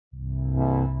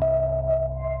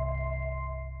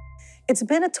It's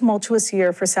been a tumultuous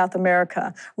year for South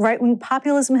America. Right-wing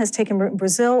populism has taken root in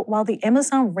Brazil while the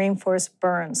Amazon rainforest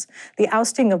burns. The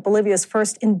ousting of Bolivia's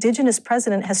first indigenous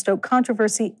president has stoked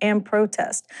controversy and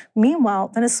protest.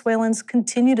 Meanwhile, Venezuelans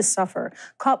continue to suffer,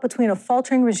 caught between a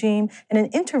faltering regime and an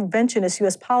interventionist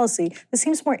U.S. policy that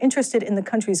seems more interested in the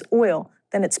country's oil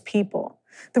than its people.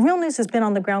 The Real News has been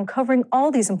on the ground covering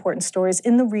all these important stories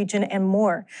in the region and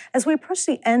more. As we approach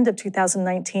the end of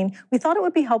 2019, we thought it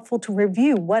would be helpful to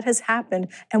review what has happened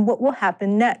and what will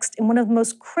happen next in one of the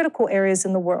most critical areas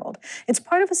in the world. It's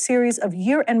part of a series of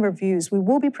year-end reviews we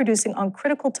will be producing on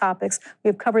critical topics we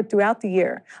have covered throughout the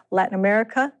year: Latin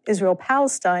America,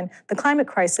 Israel-Palestine, the climate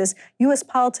crisis, U.S.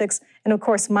 politics, and of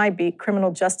course, my beat,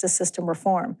 criminal justice system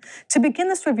reform. To begin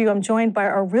this review, I'm joined by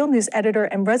our Real News editor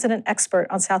and resident expert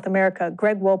on South America,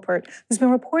 Greg Wilpert, who's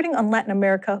been reporting on Latin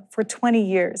America for 20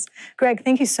 years. Greg,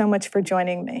 thank you so much for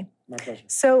joining me. My pleasure.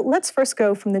 So let's first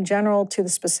go from the general to the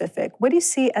specific. What do you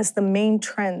see as the main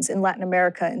trends in Latin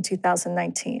America in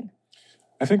 2019?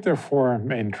 I think there are four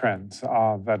main trends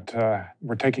that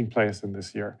were taking place in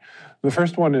this year. The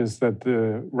first one is that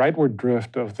the rightward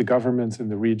drift of the governments in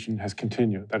the region has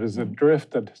continued. That is a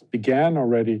drift that began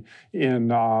already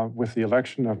with the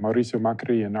election of Mauricio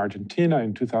Macri in Argentina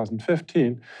in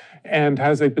 2015 and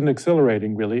has been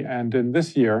accelerating, really. And in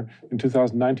this year, in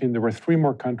 2019, there were three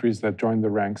more countries that joined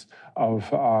the ranks of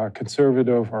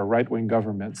conservative or right-wing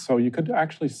governments. So you could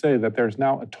actually say that there's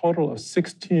now a total of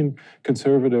 16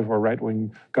 conservative or right-wing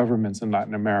governments in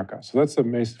Latin America. So that's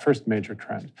the first major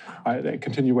trend, a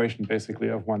continuation basically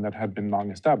of one that had been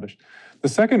long established. The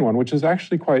second one, which is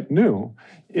actually quite new,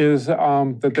 is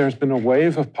that there's been a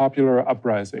wave of popular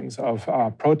uprisings, of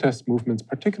protest movements,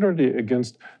 particularly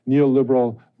against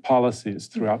neoliberal policies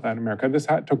throughout Latin America. This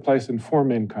took place in four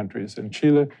main countries: in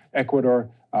Chile,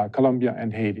 Ecuador, Colombia,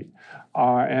 and Haiti.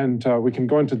 We can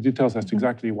go into details as to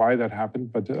exactly why that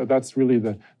happened, but that's really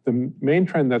the main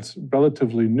trend that's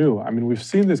relatively new. I mean, we've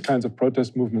seen these kinds of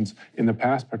protest movements in the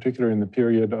past, particularly in the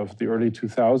period of the early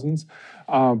 2000s,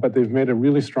 but they've made a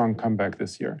really strong comeback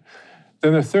this year.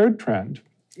 Then the third trend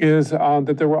is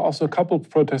that there were also a couple of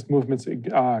protest movements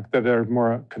that are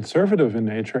more conservative in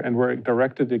nature and were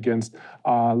directed against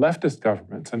leftist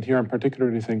governments. And here I'm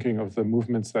particularly thinking of the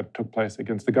movements that took place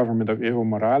against the government of Evo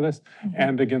Morales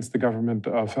and against the government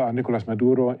of Nicolas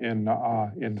Maduro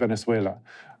in Venezuela.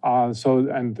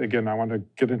 And again, I want to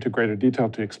get into greater detail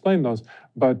to explain those,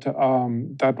 but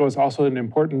that was also an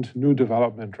important new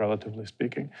development, relatively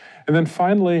speaking. And then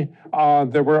finally,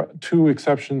 there were two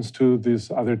exceptions to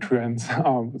these other trends.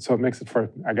 So it makes it for,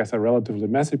 I guess, a relatively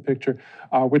messy picture,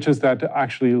 which is that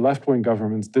actually left-wing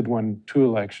governments did win two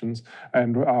elections,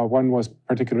 and one was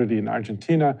particularly in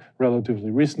Argentina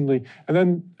relatively recently. And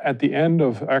then at the end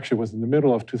of, actually was in the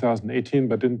middle of 2018,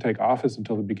 but didn't take office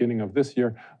until the beginning of this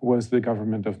year, was the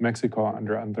government of Mexico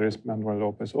under Andrés Manuel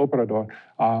López Obrador,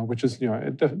 which is,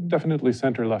 definitely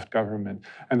center-left government,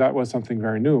 and that was something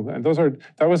very new. And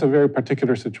that was a very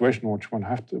particular situation which one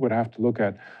would have to look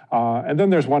at. And then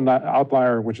there's one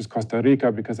outlier, which is Costa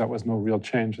Rica, because that was no real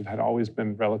change. It had always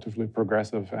been relatively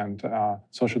progressive and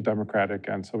social democratic,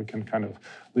 and so we can kind of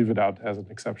leave it out as an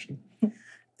exception.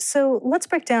 So let's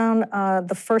break down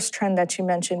the first trend that you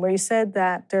mentioned, where you said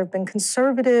that there have been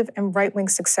conservative and right-wing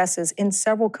successes in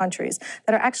several countries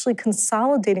that are actually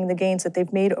consolidating the gains that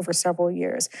they've made over several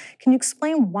years. Can you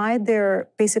explain why they're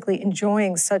basically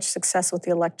enjoying such success with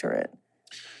the electorate?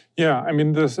 Yeah, I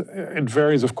mean, it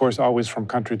varies, of course, always from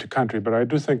country to country, but I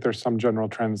do think there's some general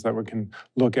trends that we can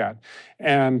look at.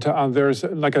 And there's,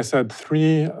 like I said,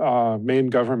 three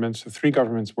governments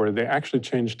where they actually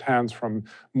changed hands from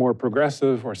more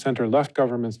progressive or center-left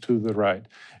governments to the right.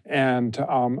 And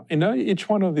in each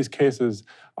one of these cases,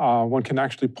 one can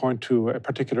actually point to a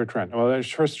particular trend. Well, I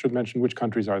first should mention which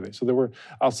countries are they. So there were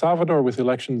El Salvador with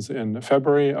elections in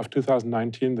February of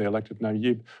 2019. They elected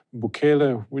Nayib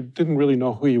Bukele. We didn't really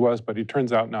know who he was, but he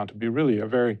turns out now to be really a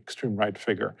very extreme right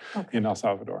figure in El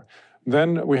Salvador.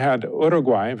 Then we had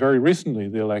Uruguay, very recently,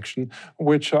 the election,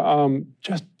 which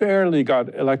just barely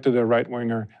got elected a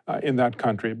right-winger in that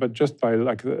country, but just by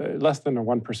like less than a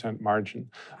 1%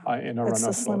 margin in a runoff vote. That's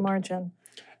a slim margin.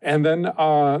 And then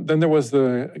there was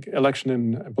the election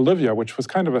in Bolivia, which was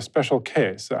kind of a special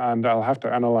case, and I'll have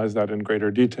to analyze that in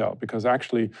greater detail, because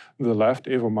actually the left,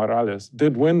 Evo Morales,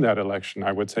 did win that election,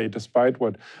 I would say, despite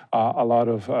what a lot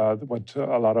of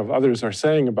others are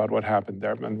saying about what happened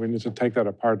there. And we need to take that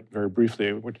apart very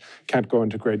briefly. We can't go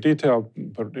into great detail,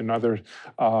 but in other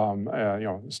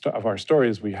of our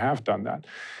stories, we have done that.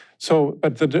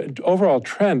 But the overall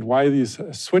trend, why these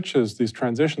switches, these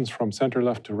transitions from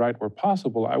center-left to right were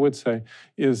possible, I would say,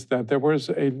 is that there was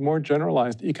a more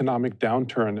generalized economic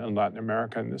downturn in Latin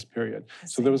America in this period.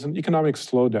 So there was an economic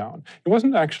slowdown. It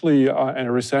wasn't actually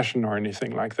a recession or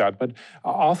anything like that, but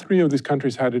all three of these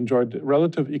countries had enjoyed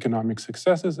relative economic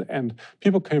successes, and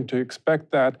people came to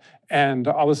expect that. And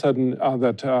all of a sudden,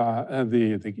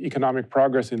 the economic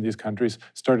progress in these countries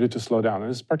started to slow down. And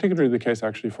this is particularly the case,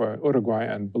 actually, for Uruguay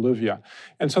and Bolivia.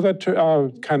 And so that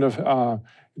kind of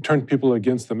turned people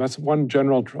against them. That's one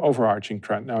general overarching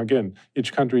trend. Now, again,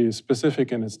 each country is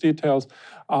specific in its details,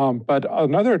 but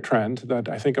another trend that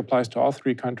I think applies to all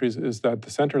three countries is that the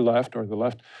center-left, or the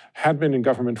left, had been in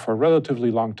government for a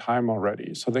relatively long time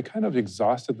already. So they kind of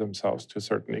exhausted themselves to a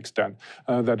certain extent.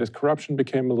 That is, corruption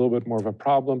became a little bit more of a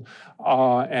problem.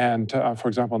 For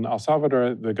example, in El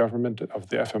Salvador, the government of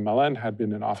the FMLN had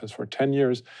been in office for 10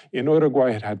 years. In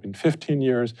Uruguay, it had been 15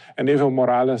 years. And Evo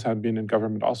Morales had been in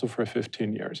government also for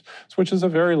 15 years, which is a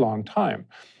very long time.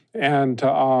 And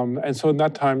so in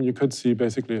that time, you could see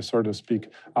basically a, so to speak,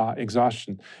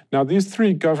 exhaustion. Now, these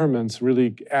three governments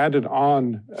really added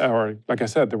on, or like I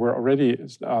said, there were already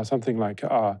something like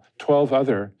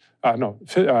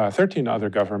 13 other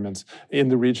governments in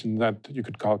the region that you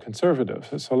could call conservative.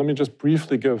 So let me just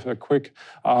briefly give a quick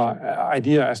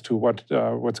idea as to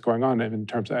what's going on in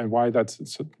terms of, and why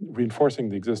that's reinforcing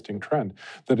the existing trend.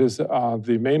 That is,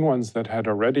 the main ones that had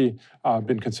already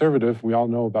been conservative, we all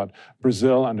know about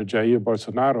Brazil under Jair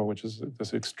Bolsonaro, which is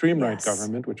this extreme right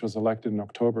government, which was elected in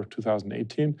October of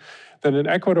 2018. Then in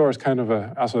Ecuador is kind of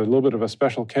also a little bit of a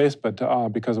special case, but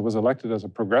because it was elected as a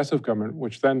progressive government,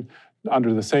 which then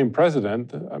under the same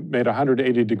president made a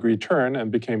 180-degree turn and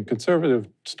became conservative,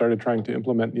 started trying to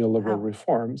implement neoliberal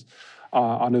reforms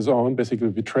on his own, basically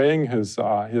betraying his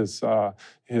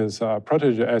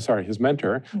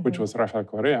mentor, which was Rafael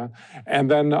Correa.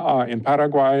 And then in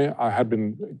Paraguay, had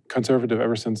been conservative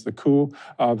ever since the coup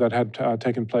that had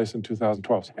taken place in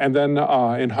 2012. And then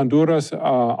in Honduras,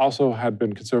 also had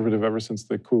been conservative ever since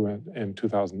the coup in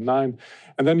 2009.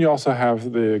 And then you also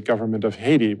have the government of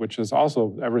Haiti, which is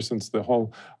also, ever since the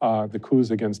whole, the coups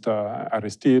against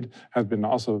Aristide, has been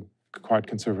also quite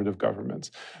conservative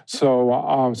governments.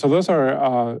 So, so those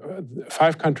are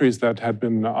 5 countries that had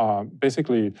been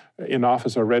basically in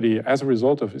office already as a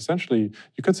result of essentially,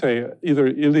 you could say, either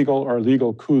illegal or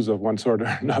legal coups of one sort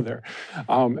or another.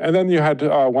 And then you had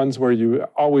ones where you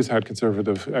always had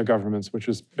conservative governments, which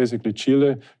is basically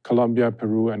Chile, Colombia,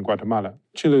 Peru, and Guatemala.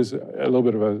 Chile is a little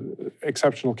bit of an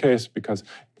exceptional case because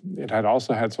it had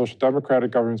also had social democratic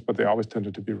governments, but they always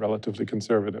tended to be relatively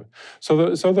conservative.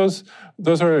 So,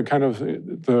 those are kind of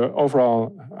the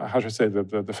overall, how should I say,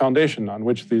 the foundation on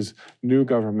which these new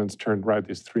governments turned right.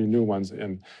 These 3 new ones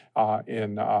in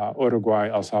Uruguay,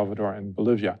 El Salvador, and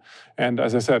Bolivia. And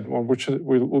as I said,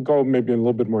 we'll go maybe in a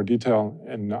little bit more detail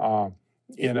in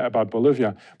about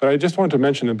Bolivia, but I just want to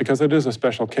mention it because it is a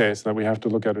special case that we have to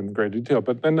look at in great detail.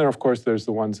 But then there, of course, there's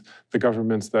the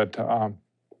governments that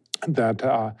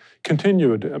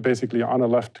continued basically on a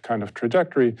left kind of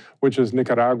trajectory, which is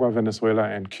Nicaragua, Venezuela,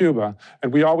 and Cuba.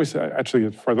 And we always,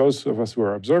 actually, for those of us who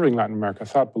are observing Latin America,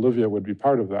 thought Bolivia would be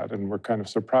part of that, and we're kind of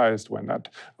surprised when that,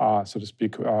 so to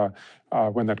speak,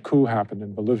 when that coup happened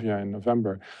in Bolivia in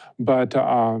November. But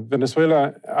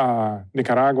Venezuela,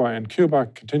 Nicaragua, and Cuba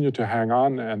continue to hang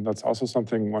on, and that's also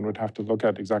something one would have to look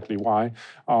at exactly why.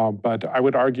 But I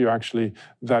would argue, actually,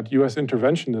 that U.S.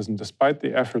 interventionism, despite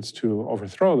the efforts to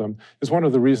overthrow them, is one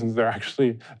of the reasons they're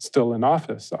actually still in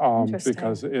office,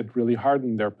 because it really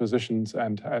hardened their positions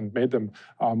and made them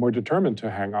more determined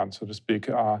to hang on, so to speak,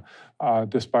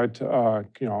 despite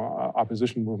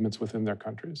opposition movements within their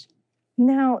countries.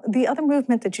 Now, the other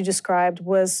movement that you described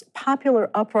was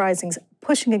popular uprisings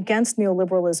pushing against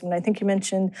neoliberalism. And I think you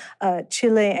mentioned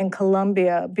Chile and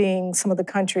Colombia being some of the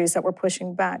countries that were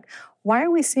pushing back. Why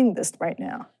are we seeing this right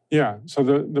now? Yeah, so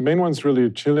the main ones really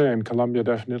Chile and Colombia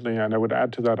definitely, and I would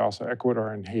add to that also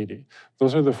Ecuador and Haiti.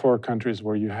 Those are the 4 countries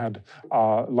where you had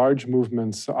large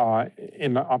movements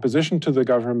in opposition to the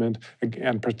government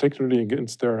and particularly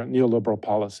against their neoliberal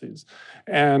policies.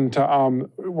 And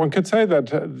one could say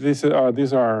that these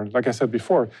are, like I said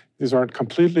before, these aren't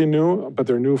completely new, but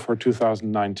they're new for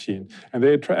 2019. And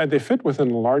they fit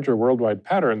within a larger worldwide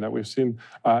pattern that we've seen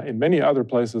in many other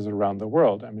places around the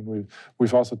world. I mean,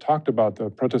 we've also talked about the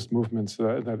protest movements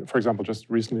that, for example, just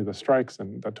recently the strikes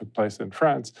that took place in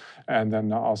France, and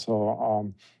then also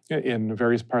in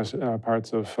various parts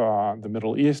of the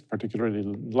Middle East, particularly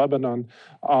Lebanon.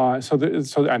 And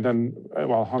then,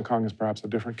 well, Hong Kong is perhaps a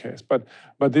different case. But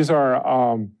these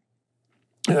are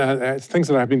things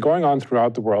that have been going on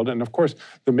throughout the world. And of course,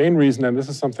 the main reason, and this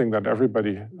is something that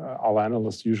everybody, all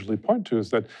analysts usually point to, is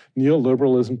that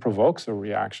neoliberalism provokes a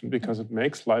reaction because it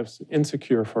makes lives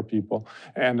insecure for people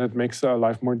and it makes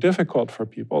life more difficult for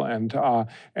people.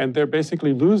 And they're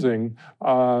basically losing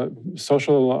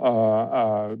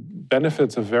social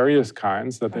benefits of various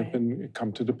kinds that they've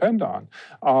come to depend on.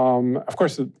 Of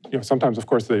course, sometimes, of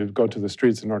course, they go to the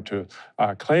streets in order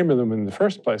to claim them in the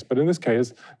first place. But in this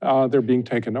case, they're being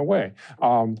taken away.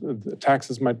 The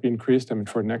taxes might be increased. I mean,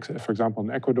 for example,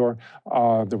 in Ecuador,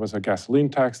 there was a gasoline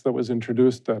tax that was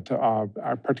introduced that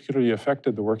particularly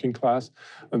affected the working class.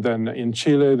 And then in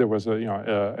Chile, there was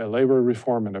a labor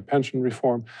reform and a pension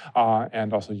reform,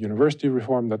 and also university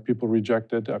reform that people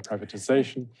rejected,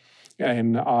 privatization.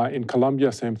 In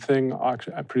Colombia, same thing,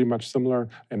 pretty much similar,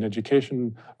 an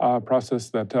education process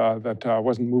that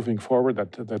wasn't moving forward,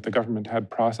 that the government had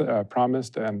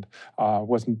promised, and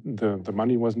the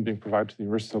money wasn't being provided to the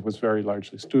university, so it was very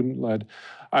largely student-led.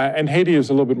 And Haiti is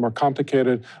a little bit more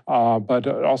complicated, but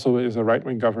it also is a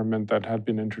right-wing government that had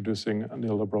been introducing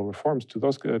neoliberal reforms to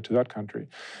that country.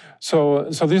 So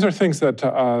these are things that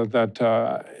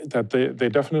they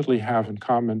definitely have in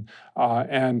common,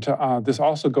 and this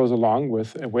also goes along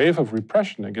with a wave of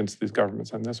repression against these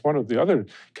governments. And that's one of the other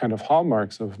kind of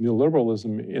hallmarks of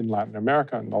neoliberalism in Latin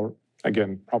America, and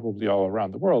again, probably all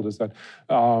around the world, is that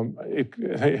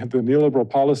the neoliberal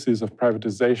policies of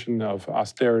privatization, of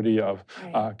austerity, of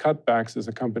cutbacks is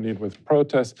accompanied with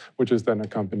protests, which is then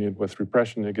accompanied with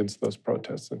repression against those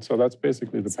protests. And so that's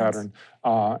basically the pattern,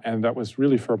 and that was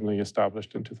really firmly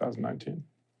established in 2019.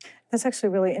 That's actually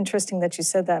really interesting that you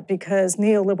said that, because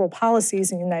neoliberal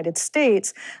policies in the United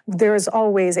States, there is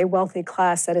always a wealthy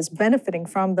class that is benefiting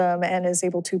from them and is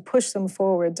able to push them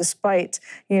forward despite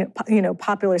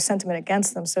popular sentiment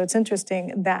against them. So it's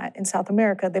interesting that in South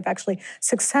America, they've actually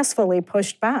successfully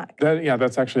pushed back.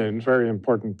 That's actually a very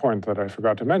important point that I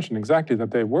forgot to mention, exactly,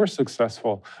 that they were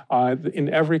successful in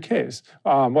every case.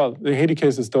 Well, the Haiti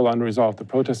case is still unresolved. The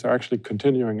protests are actually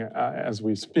continuing as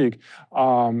we speak,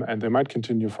 and they might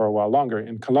continue for a while longer.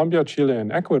 In Colombia, Chile,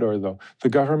 and Ecuador, though, the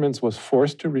governments was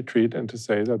forced to retreat and to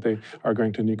say that they are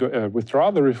going to withdraw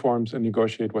the reforms and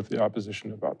negotiate with the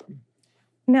opposition about them.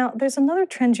 Now, there's another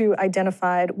trend you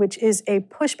identified, which is a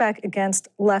pushback against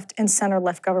left and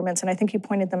center-left governments, and I think you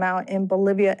pointed them out in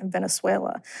Bolivia and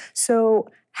Venezuela. So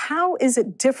how is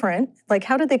it different? Like,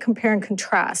 how do they compare and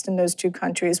contrast in those two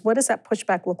countries? What does that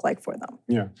pushback look like for them?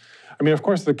 Yeah. I mean, of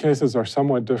course, the cases are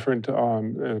somewhat different,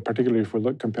 particularly if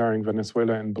we're comparing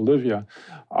Venezuela and Bolivia,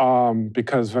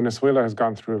 because Venezuela has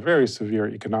gone through a very severe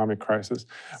economic crisis,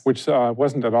 which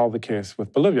wasn't at all the case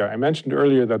with Bolivia. I mentioned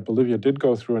earlier that Bolivia did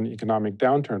go through an economic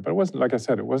downturn, but it wasn't, like I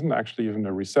said, it wasn't actually even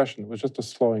a recession. It was just a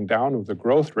slowing down of the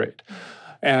growth rate.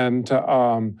 And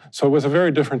so it was a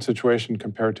very different situation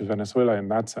compared to Venezuela in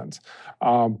that sense.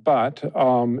 But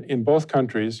in both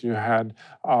countries, you had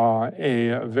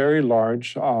a very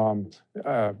large,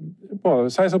 a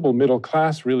sizable middle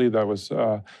class, really, that was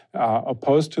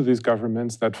opposed to these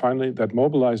governments, that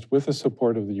mobilized with the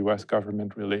support of the U.S.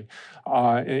 government, really,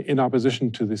 in opposition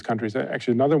to these countries.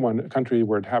 Actually, another country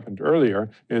where it happened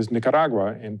earlier is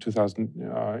Nicaragua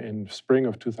in spring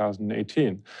of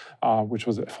 2018, which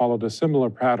followed a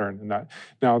similar pattern in that.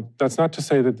 Now, that's not to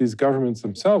say that these governments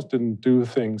themselves didn't do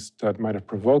things that might have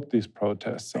provoked these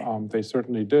protests. They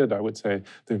certainly did. I would say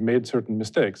they've made certain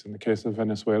mistakes. In the case of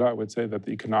Venezuela, I would say that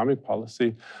the economic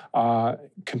policy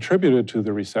contributed to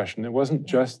the recession. It wasn't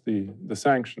just the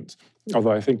sanctions,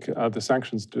 although I think the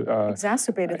sanctions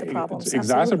exacerbated the problems.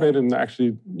 Exacerbated, and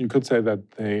actually, you could say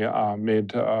that they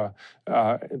made the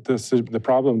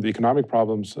economic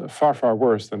problems, far, far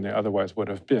worse than they otherwise would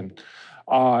have been.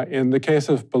 In the case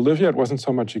of Bolivia, it wasn't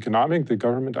so much economic. The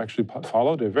government actually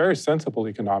followed a very sensible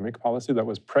economic policy that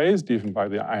was praised even by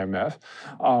the IMF,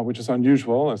 which is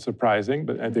unusual and surprising.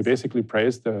 But they basically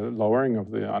praised the lowering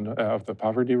of the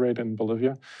poverty rate in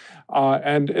Bolivia.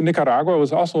 And in Nicaragua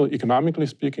was also, economically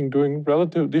speaking, doing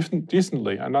relatively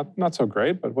decently, and not so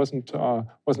great, but wasn't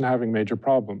having major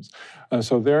problems.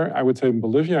 So there, I would say in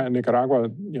Bolivia and Nicaragua,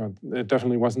 it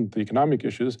definitely wasn't the economic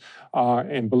issues.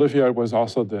 In Bolivia, it was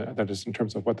also that is in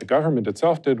terms of what the government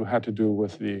itself did, had to do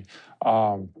with the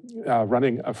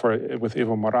with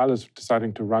Evo Morales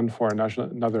deciding to run for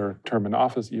another term in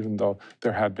office, even though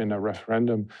there had been a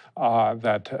referendum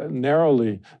that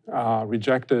narrowly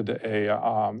rejected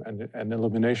an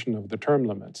elimination of the term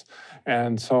limits.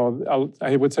 And so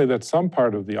I would say that some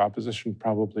part of the opposition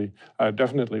probably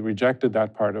definitely rejected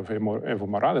that part of Evo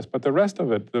Morales, but the rest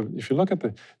of it, if you look at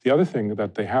the other thing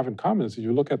that they have in common is if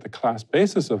you look at the class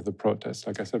basis of the protests,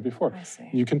 like I said before,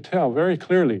 you can tell very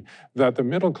clearly that the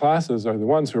middle classes are the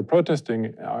ones who are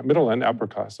protesting, middle and upper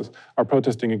classes are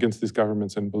protesting against these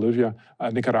governments in Bolivia,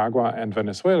 Nicaragua, and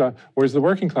Venezuela, whereas the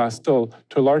working class still,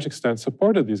 to a large extent,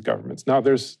 supported these governments. Now,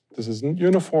 this isn't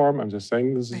uniform. I'm just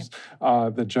saying this is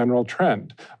the general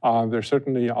trend. There's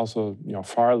certainly also,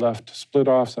 far left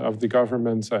split-offs of the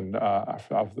governments and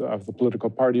of the political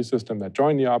party system that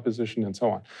join the opposition and so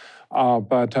on.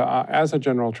 But as a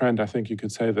general trend, I think you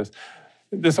could say this.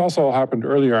 This also happened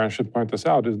earlier, I should point this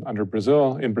out, in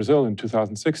Brazil in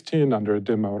 2016, under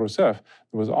Dilma Rousseff.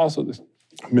 There was also this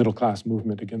middle-class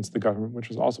movement against the government, which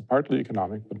was also partly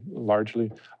economic, but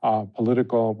largely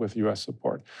political, with U.S.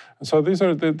 support. And so those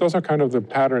are kind of the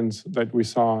patterns that we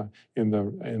saw in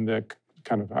the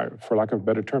kind of, for lack of a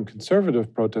better term,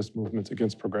 conservative protest movements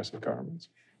against progressive governments.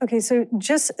 Okay, so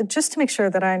just to make sure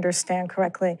that I understand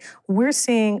correctly, we're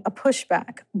seeing a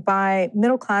pushback by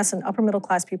middle class and upper middle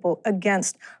class people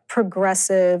against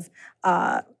progressive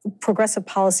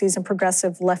policies and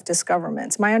progressive leftist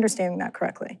governments. Am I understanding that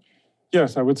correctly?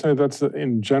 Yes, I would say that's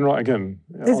in general, again,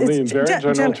 only in very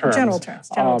general terms.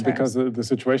 Because the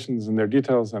situations and their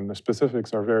details and the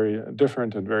specifics are very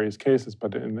different in various cases.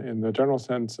 But in the general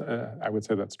sense, I would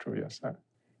say that's true, yes.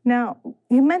 Now,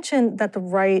 you mentioned that the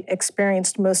right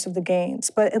experienced most of the gains,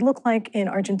 but it looked like in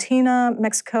Argentina,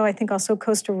 Mexico, I think also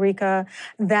Costa Rica,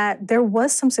 that there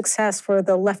was some success for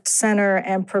the left center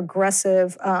and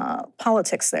progressive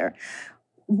politics there.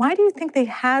 Why do you think they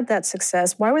had that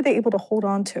success? Why were they able to hold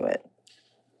on to it?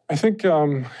 I think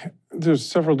there's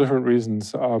several different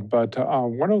reasons, but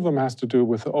one of them has to do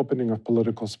with the opening of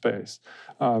political space.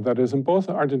 That is, in both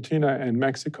Argentina and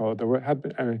Mexico, had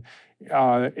been,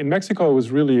 in Mexico, it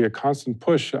was really a constant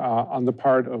push on the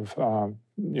part of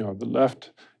the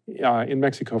left in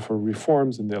Mexico for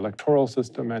reforms in the electoral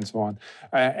system and so on.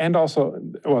 And also,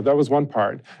 well, that was one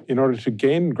part, in order to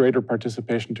gain greater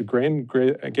participation, to gain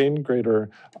greater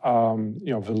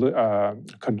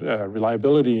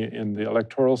reliability in the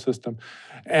electoral system.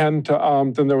 And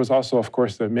then there was also, of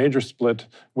course, the major split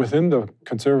within the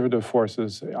conservative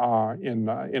forces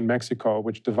in Mexico,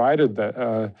 which divided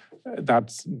their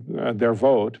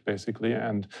vote, basically,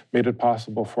 and made it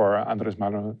possible for Andrés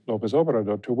Manuel López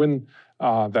Obrador to win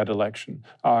that election,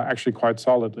 actually quite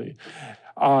solidly.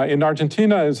 In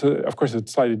Argentina, of course,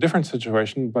 it's a slightly different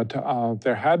situation, but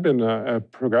there had been a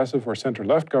progressive or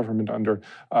center-left government under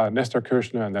Nestor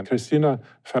Kirchner and then Cristina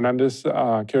Fernández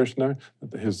Kirchner,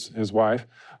 his wife,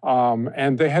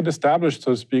 and they had established,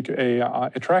 so to speak,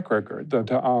 a track record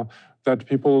that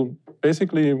people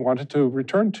basically wanted to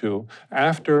return to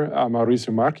after Mauricio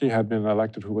Macri had been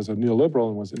elected, who was a neoliberal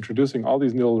and was introducing all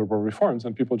these neoliberal reforms,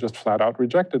 and people just flat out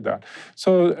rejected that.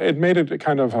 So it made it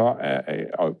kind of,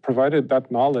 provided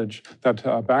that knowledge, that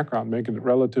background, making it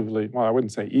relatively, well, I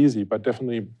wouldn't say easy, but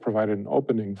definitely provided an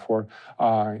opening for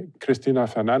Cristina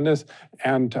Fernández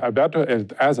and Alberto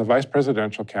as a vice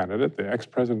presidential candidate. The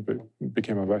ex-president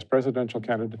became a vice presidential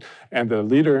candidate, and the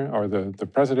leader, or the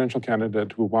presidential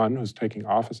candidate who won, who's taking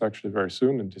office actually very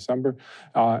soon in December,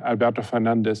 Alberto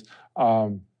Fernández.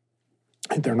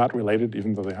 They're not related,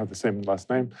 even though they have the same last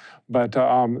name, but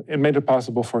it made it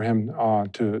possible for him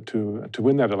to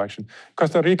win that election.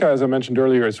 Costa Rica, as I mentioned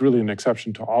earlier, is really an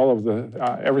exception to all of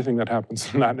the everything that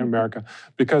happens in Latin America,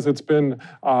 because it's been,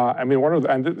 I mean,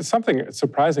 and it's something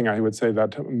surprising, I would say,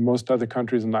 that most other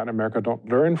countries in Latin America don't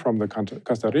learn from the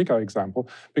Costa Rica example,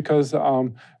 because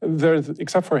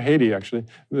except for Haiti, actually,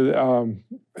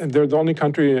 they're the only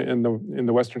country in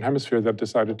the Western Hemisphere that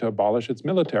decided to abolish its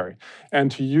military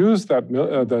and to use that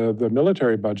the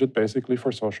military budget basically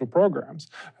for social programs.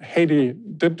 Haiti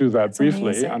did do that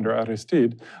briefly under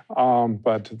Aristide,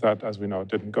 but that, as we know,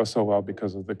 didn't go so well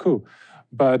because of the coup.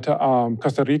 But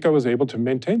Costa Rica was able to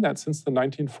maintain that since the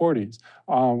 1940s,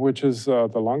 which is the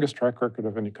longest track record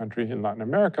of any country in Latin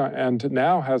America, and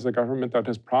now has a government that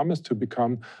has promised to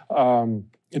become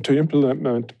to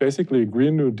implement basically a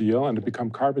Green New Deal and to become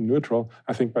carbon neutral,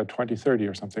 I think by 2030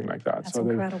 or something like that. That's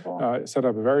incredible. They set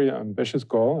up a very ambitious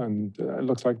goal, and it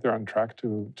looks like they're on track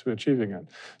to achieving it.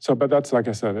 So, but that's, like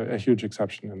I said, a huge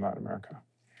exception in Latin America.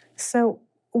 So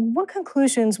what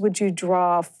conclusions would you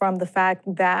draw from the fact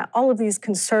that all of these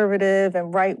conservative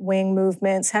and right-wing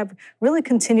movements have really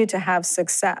continued to have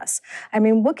success? I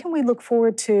mean, what can we look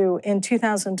forward to in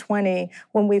 2020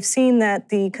 when we've seen that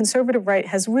the conservative right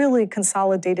has really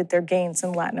consolidated their gains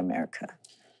in Latin America?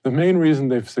 The main reason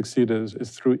they've succeeded is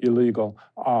through illegal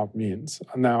means.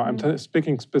 Now, I'm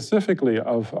speaking specifically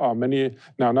of many,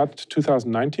 now not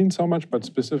 2019 so much, but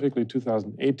specifically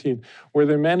 2018, where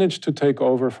they managed to take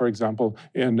over, for example,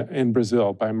 in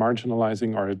Brazil by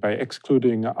marginalizing or by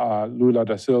excluding Lula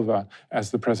da Silva as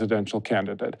the presidential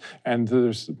candidate. And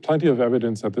there's plenty of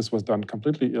evidence that this was done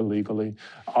completely illegally,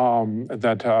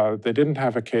 that they didn't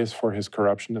have a case for his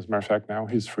corruption. As a matter of fact, now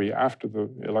he's free after the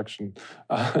election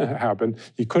happened.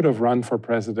 He could have run for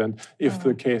president if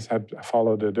the case had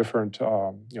followed a different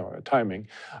timing.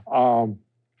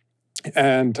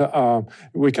 And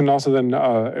we can also then,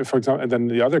 for example, and then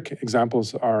the other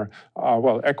examples are,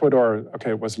 well, Ecuador,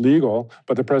 okay, was legal,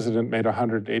 but the president made a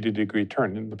 180-degree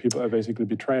turn, and the people are basically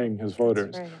betraying his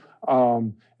voters. Right.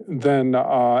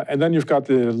 And then you've got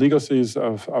the legacies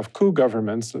of coup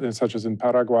governments, such as in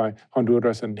Paraguay,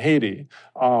 Honduras, and Haiti,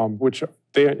 which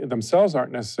they themselves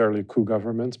aren't necessarily coup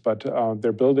governments, but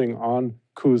they're building on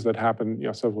coups that happened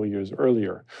several years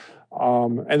earlier.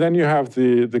 And then you have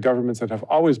the governments that have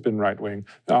always been right-wing,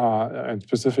 and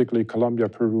specifically Colombia,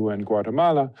 Peru, and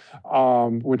Guatemala,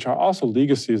 which are also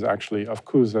legacies, actually, of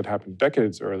coups that happened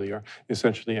decades earlier,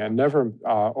 essentially, and never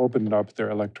opened up their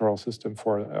electoral system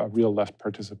for real left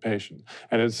participation.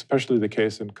 And it's especially the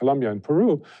case in Colombia and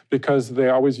Peru, because they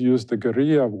always used the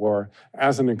guerrilla war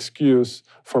as an excuse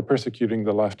for persecuting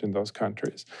the left in those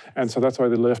countries. And so that's why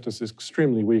the left is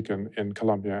extremely weak in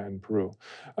Colombia and Peru.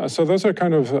 So those are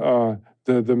kind of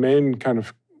the main kind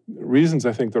of reasons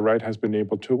I think the right has been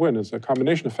able to win is a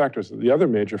combination of factors. The other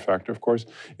major factor, of course,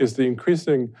 is the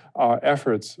increasing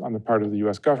efforts on the part of the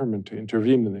US government to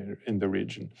intervene in the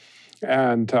region.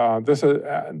 And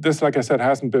this, like I said,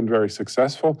 hasn't been very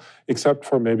successful, except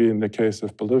for maybe in the case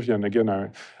of Bolivia. And again,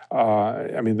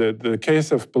 I mean, the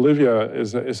case of Bolivia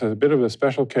is a bit of a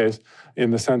special case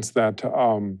in the sense that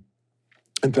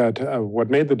what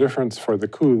made the difference for the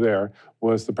coup there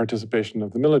was the participation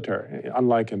of the military,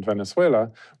 unlike in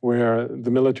Venezuela, where the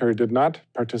military did not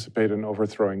participate in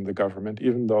overthrowing the government,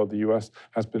 even though the US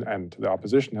has been, and the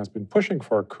opposition has been pushing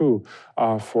for a coup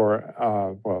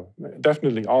well,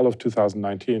 definitely all of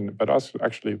 2019, but also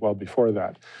actually well before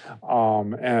that.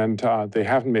 And they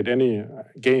haven't made any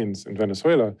gains in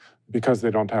Venezuela because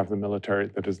they don't have the military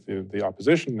that is the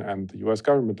opposition, and the US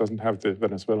government doesn't have the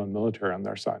Venezuelan military on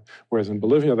their side. Whereas in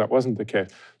Bolivia, that wasn't the case.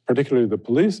 Particularly the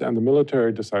police and the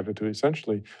military decided to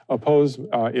essentially oppose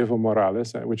Evo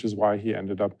Morales, which is why he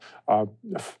ended up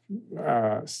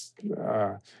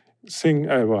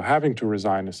having to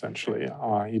resign, essentially.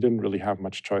 He didn't really have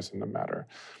much choice in the matter.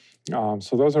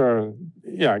 So those are,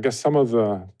 I guess some of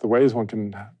the ways one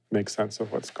can make sense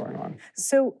of what's going on.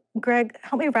 So, Greg,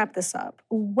 help me wrap this up.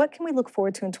 What can we look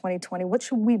forward to in 2020? What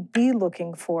should we be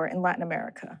looking for in Latin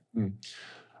America?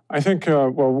 I think,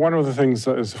 well, one of the things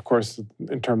is, of course,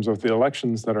 in terms of the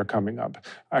elections that are coming up.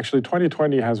 Actually,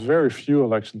 2020 has very few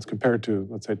elections compared to,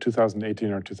 let's say,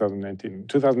 2018 or 2019.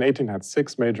 2018 had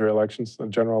 6 major elections,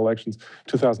 general elections.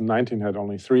 2019 had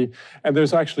only 3. And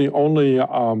there's actually only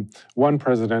one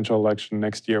presidential election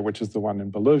next year, which is the one in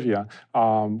Bolivia,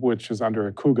 which is under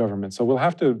a coup government. So we'll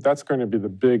have to, that's going to be the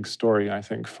big story, I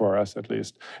think, for us at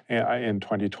least, in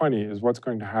 2020, is what's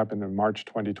going to happen in March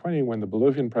 2020 when the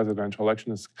Bolivian presidential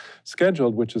election is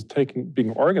scheduled, which is being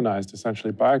organized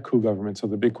essentially by a coup government. So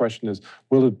the big question is,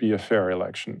 will it be a fair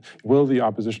election? Will the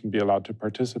opposition be allowed to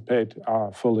participate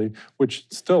fully, which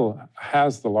still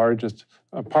has the largest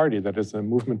party, that is the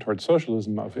movement towards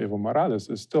socialism of Evo Morales,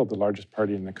 is still the largest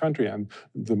party in the country and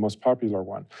the most popular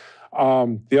one.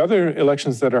 The other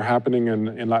elections that are happening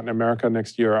in Latin America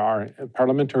next year are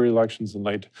parliamentary elections in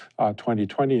late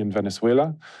 2020 in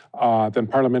Venezuela, then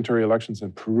parliamentary elections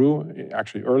in Peru,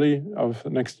 actually early of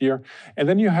next year. And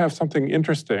then you have something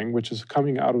interesting, which is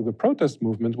coming out of the protest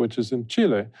movement, which is in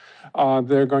Chile.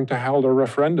 They're going to hold a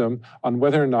referendum on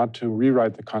whether or not to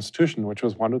rewrite the Constitution, which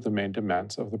was one of the main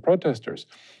demands of the protesters.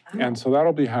 And so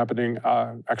that'll be happening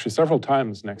actually several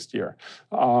times next year.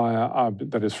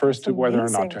 That is first to whether or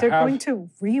not to They're going to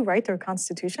rewrite their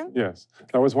constitution? Yes.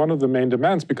 That was one of the main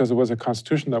demands because it was a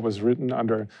constitution that was written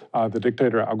under the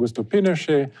dictator Augusto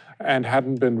Pinochet and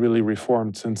hadn't been really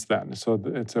reformed since then. So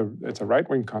it's a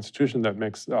right-wing constitution that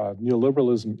makes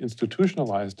neoliberalism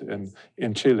institutionalized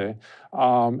in Chile.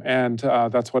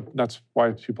 That's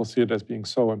why people see it as being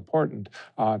so important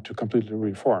to completely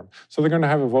reform. So they're going to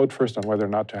have a vote first on whether or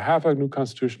not to have a new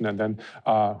constitution, and then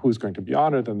who's going to be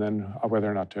on it, and then whether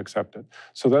or not to accept it.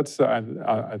 So that's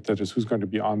that is who's going to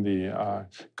be on the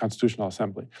Constitutional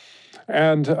Assembly.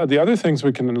 And the other things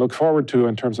we can look forward to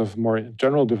in terms of more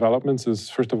general developments is,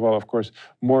 first of all, of course,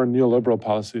 more neoliberal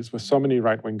policies with so many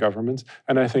right-wing governments,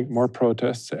 and I think more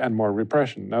protests and more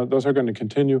repression. Now, those are going to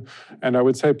continue, and I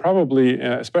would say probably,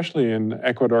 especially in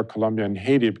Ecuador, Colombia, and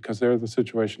Haiti, because there the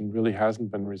situation really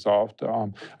hasn't been resolved.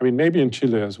 I mean, maybe in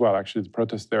Chile as well. Actually, the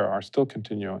protests there are still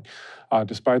continuing,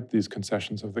 despite these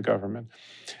concessions of the government.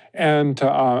 And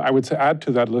I would say add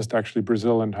to that list actually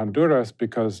Brazil and Honduras,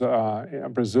 because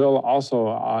Brazil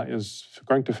also is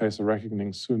going to face a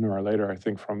reckoning sooner or later, I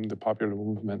think, from the popular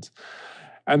movements.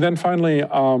 And then finally,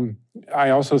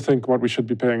 I also think what we should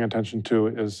be paying attention to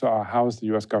is how is the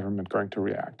US government going to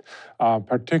react,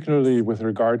 particularly with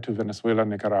regard to Venezuela,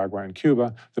 Nicaragua, and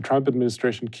Cuba. The Trump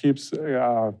administration keeps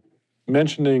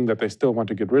mentioning that they still want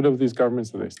to get rid of these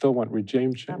governments, that they still want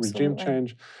regime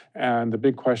change. And the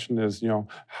big question is,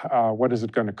 what is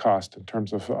it going to cost in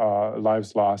terms of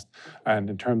lives lost and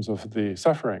in terms of the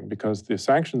suffering? Because the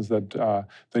sanctions that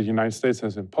the United States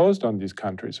has imposed on these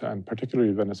countries, and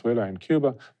particularly Venezuela and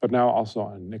Cuba, but now also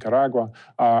in Nicaragua,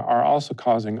 are also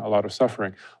causing a lot of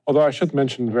suffering. Although I should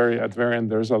mention at the very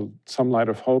end, there's some light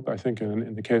of hope, I think,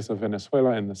 in the case of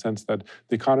Venezuela, in the sense that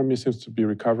the economy seems to be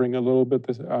recovering a little bit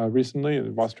recently.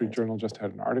 The Wall Street Journal just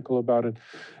had an article about it.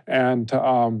 And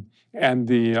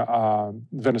the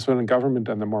Venezuelan government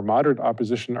and the more moderate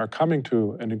opposition are coming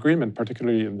to an agreement,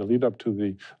 particularly in the lead up to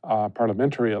the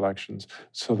parliamentary elections.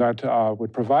 So that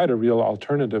would provide a real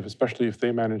alternative, especially if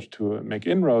they manage to make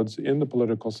inroads in the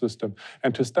political system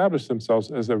and to establish themselves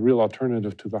as a real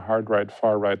alternative to the hard right,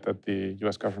 far right that the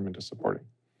US government is supporting.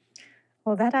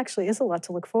 Well, that actually is a lot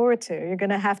to look forward to. You're going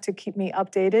to have to keep me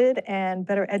updated and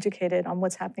better educated on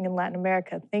what's happening in Latin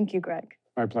America. Thank you, Greg.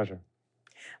 My pleasure.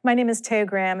 My name is Taya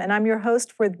Graham, and I'm your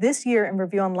host for This Year in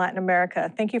Review on Latin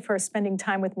America. Thank you for spending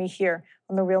time with me here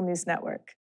on the Real News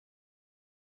Network.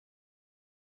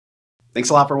 Thanks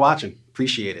a lot for watching.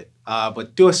 Appreciate it.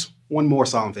 But do us one more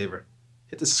solemn favor.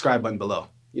 Hit the subscribe button below.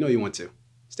 You know you want to.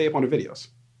 Stay up on the videos.